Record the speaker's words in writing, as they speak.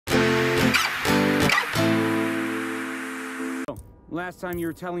Last time you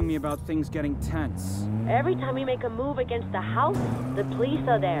were telling me about things getting tense. Every time we make a move against the house, the police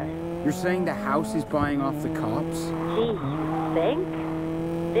are there. You're saying the house is buying off the cops? Gee, you think?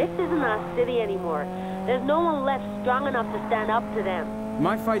 This isn't our city anymore. There's no one left strong enough to stand up to them.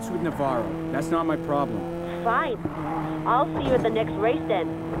 My fight's with Navarro. That's not my problem. Fine. I'll see you at the next race then,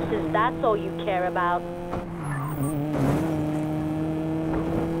 since that's all you care about.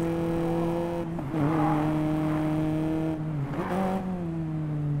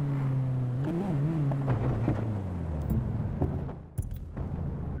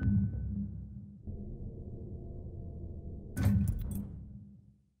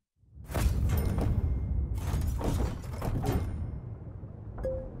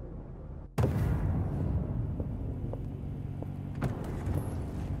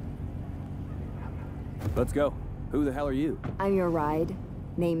 Let's go. Who the hell are you? I'm your ride.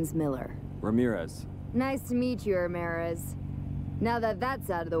 Name's Miller. Ramirez. Nice to meet you, Ramirez. Now that that's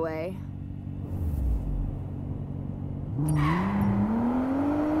out of the way.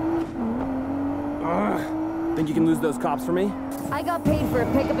 Think you can lose those cops for me? I got paid for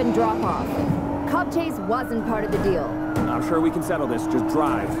a pickup and drop-off. Cop chase wasn't part of the deal. I'm sure we can settle this. Just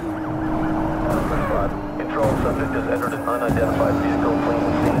drive. Control subject has entered an unidentified vehicle fleeing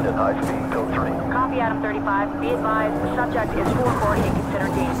the scene at high speed. Code 3. Copy, Adam 35. Be advised, the subject is 440 and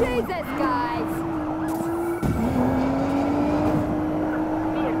considered dangerous. Jesus, guys!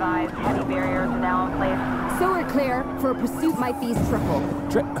 Be advised, heavy barriers are now in place. So we're clear, for a pursuit my fees triple.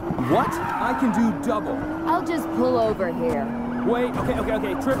 What? I can do double. I'll just pull over here. Wait,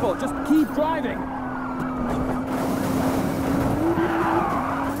 okay. Triple. Just keep driving.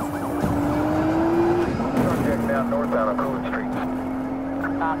 Subject now northbound on Coolidge Street.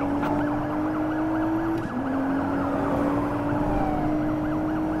 Copy.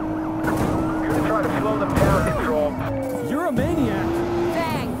 You're gonna try to slow them down, Control. You're a maniac.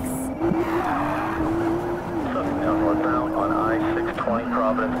 Thanks. Subject now northbound on I-620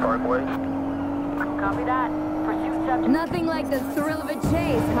 Providence Parkway. Copy that. Pursuit subject. Nothing like the thrill of a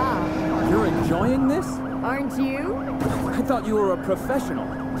chase, huh? You're enjoying this? Aren't you? I thought you were a professional.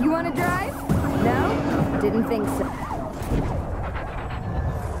 Do you want to drive? No? Didn't think so.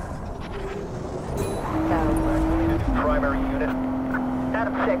 Primary unit.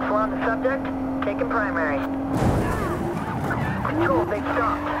 Adam 6, we're on the subject. Taking primary. Control, they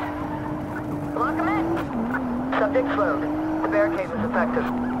stopped. Lock him in. Subject slowed. The barricade was effective.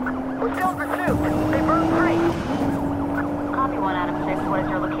 We're still in pursuit. They broke free. Copy 1, Adam 6. What is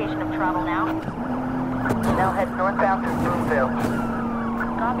your location of travel now? Now head northbound through Broomfield.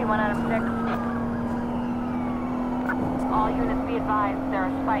 Copy 1, Adam 6. All units be advised, there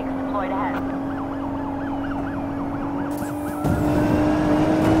are spikes deployed ahead.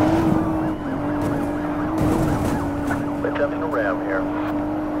 Attempting a ram here.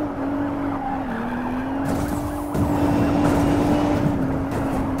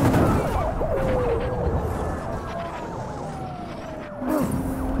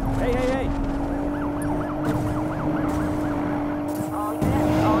 Hey. All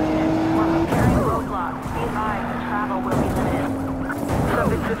units, we're preparing roadblocks. Be advised, travel will be limited.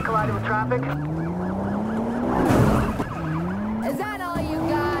 Subject just collided with traffic. Is that all you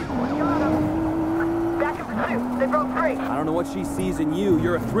got? Got him. Back in pursuit. They broke free. I don't know what she sees in you.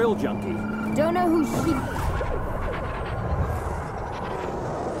 You're a thrill junkie. Don't know who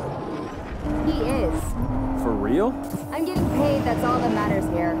he is. For real? I'm getting paid, that's all that matters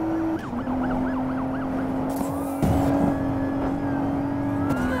here.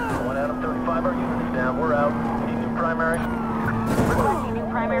 One Adam 35, our unit is down. We're out. Need new primary. New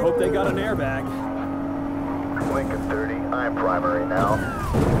primary. Hope they got an airbag. Lincoln 30. I'm primary now.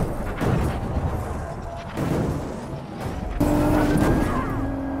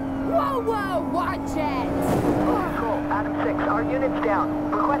 Whoa, watch it! Control, Adam 6, our unit's down.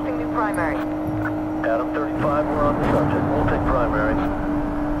 Requesting new primary. Adam 35, we're on the subject. We'll take primary.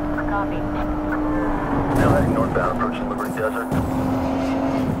 Copy. Now heading northbound, approaching Liberty Desert.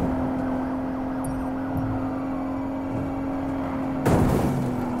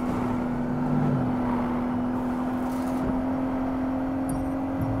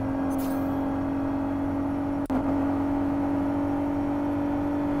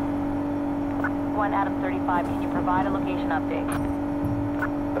 Adam 35, can you provide a location update?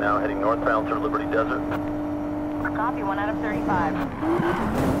 Now heading northbound through Liberty Desert. Copy, 1 Adam 35.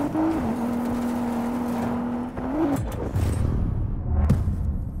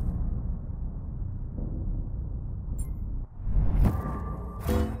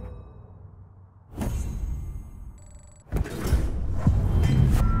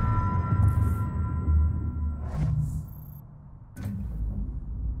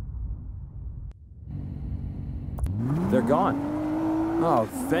 gone. Oh,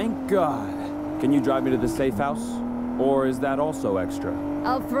 thank God. Can you drive me to the safe house? Or is that also extra?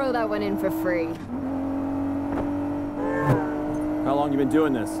 I'll throw that one in for free. How long you been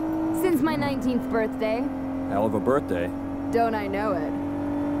doing this? Since my 19th birthday. Hell of a birthday. Don't I know it?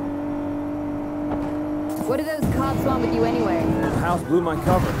 What do those cops want with you anyway? The house blew my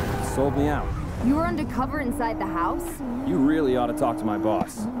cover. Sold me out. You were undercover inside the house? You really ought to talk to my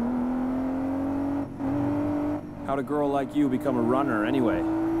boss. How'd a girl like you become a runner anyway?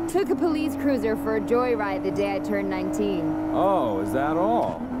 Took a police cruiser for a joyride the day I turned 19. Oh, is that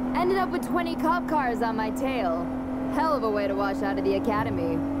all? Ended up with 20 cop cars on my tail. Hell of a way to wash out of the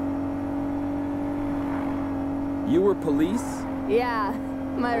academy. You were police? Yeah,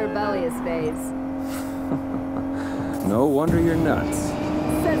 my rebellious phase. No wonder you're nuts.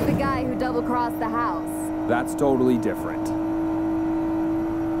 Says the guy who double-crossed the house. That's totally different.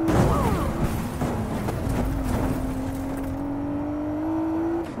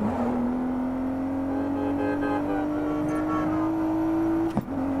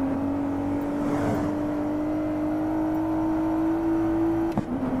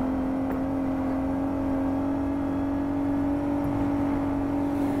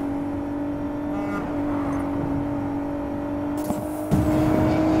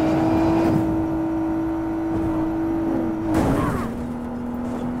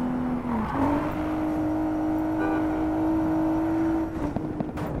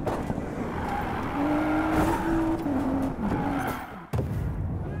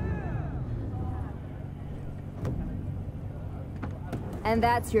 And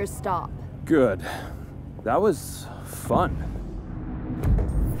that's your stop. Good. That was fun.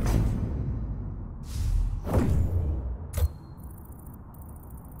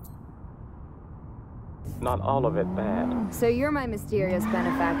 Not all of it bad. So you're my mysterious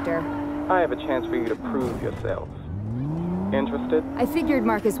benefactor. I have a chance for you to prove yourself. Interested? I figured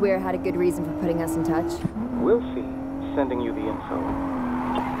Marcus Weir had a good reason for putting us in touch. We'll see. Sending you the info.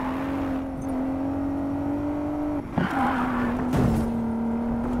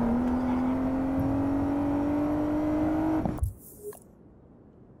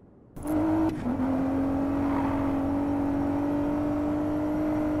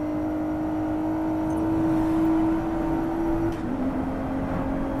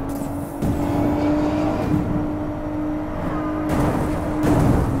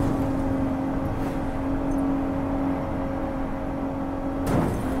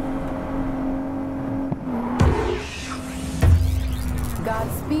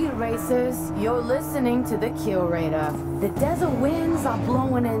 Godspeed, racers. You're listening to the curator. The desert winds are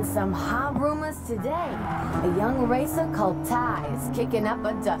blowing in some hot rumors today. A young racer called Ty is kicking up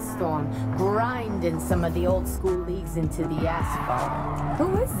a dust storm, grinding some of the old school leagues into the asphalt.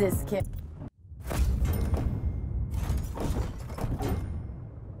 Who is this kid?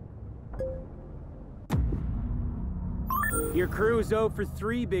 Your crew's 0 for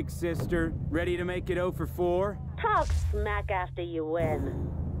 3, big sister. Ready to make it 0 for 4? Talk smack after you win.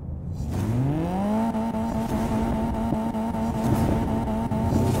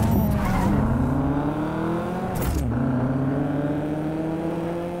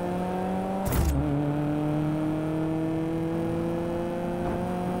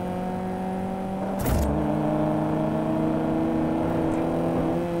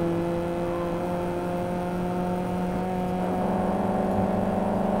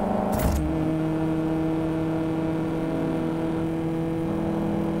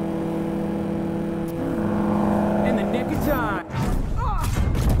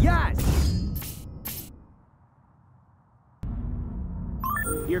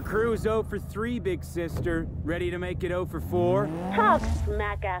 Your crew's 0 for 3, big sister. Ready to make it 0 for 4? Talk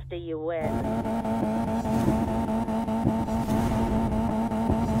smack after you win.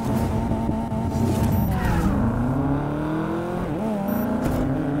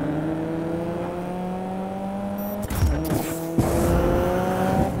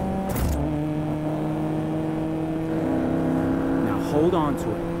 Hold on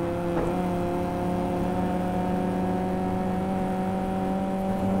to it.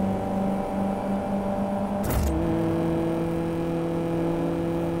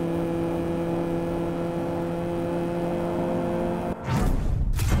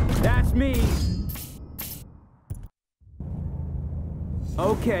 That's me.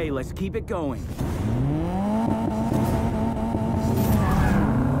 Okay, let's keep it going.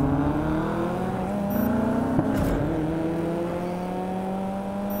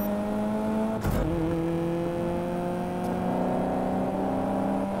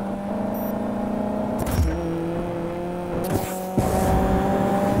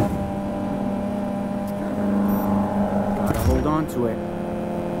 to it.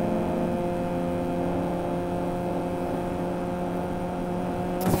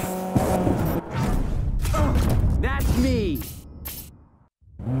 That's me!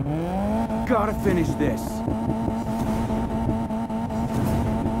 Gotta finish this.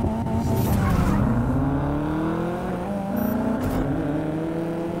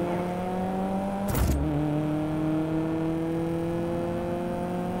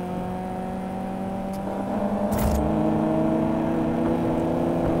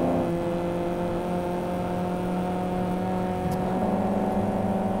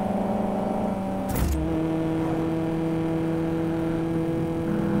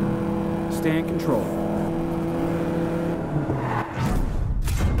 Stay in control.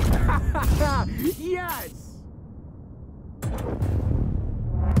 Yes!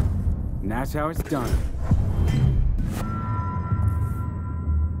 And that's how it's done.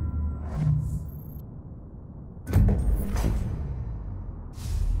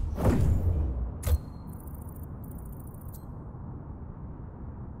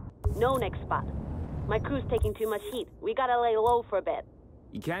 No next spot. My crew's taking too much heat. We gotta lay low for a bit.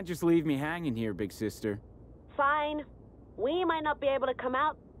 You can't just leave me hanging here, big sister. Fine. We might not be able to come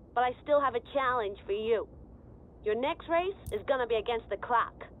out, but I still have a challenge for you. Your next race is gonna be against the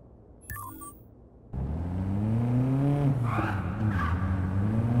clock.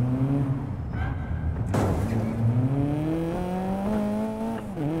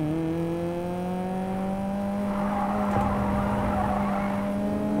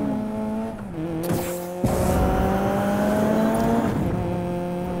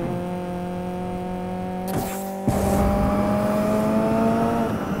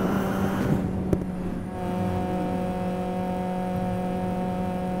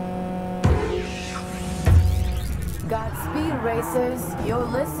 Godspeed, racers. You're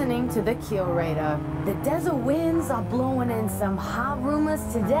listening to the curator. The desert winds are blowing in some hot rumors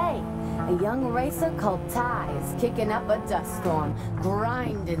today. A young racer called Ty's kicking up a dust storm,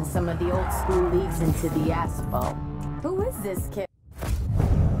 grinding some of the old school leagues into the asphalt. Who is this kid?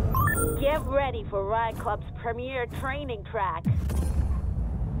 Get ready for Riot Club's premier training track.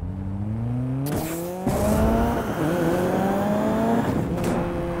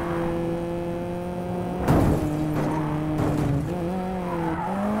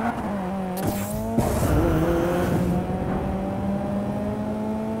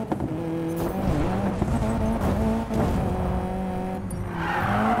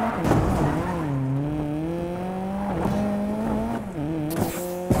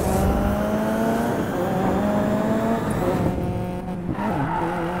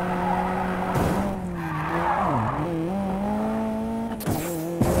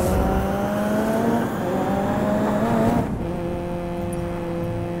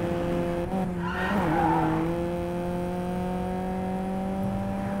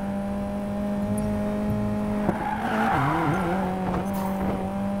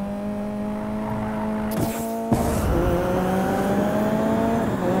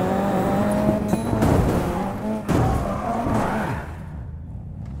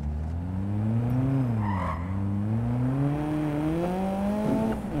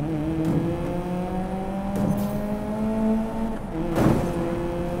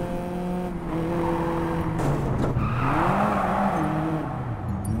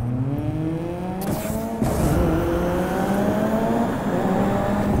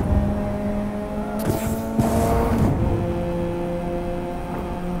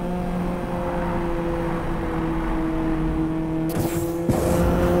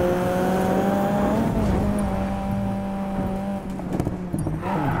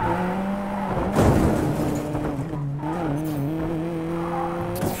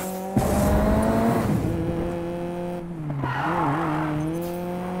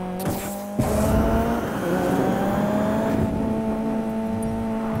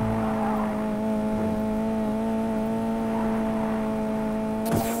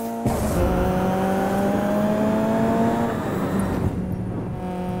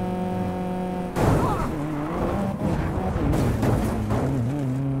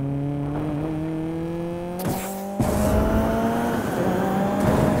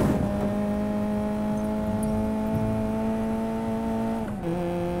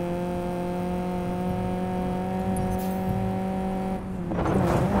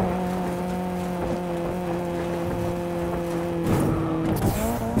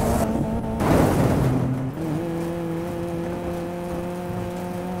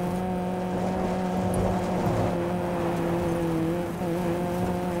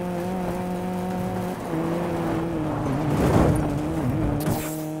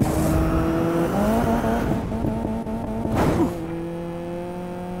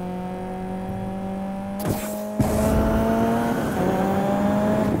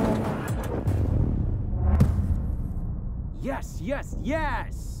 Yes,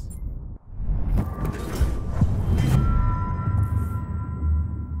 yes!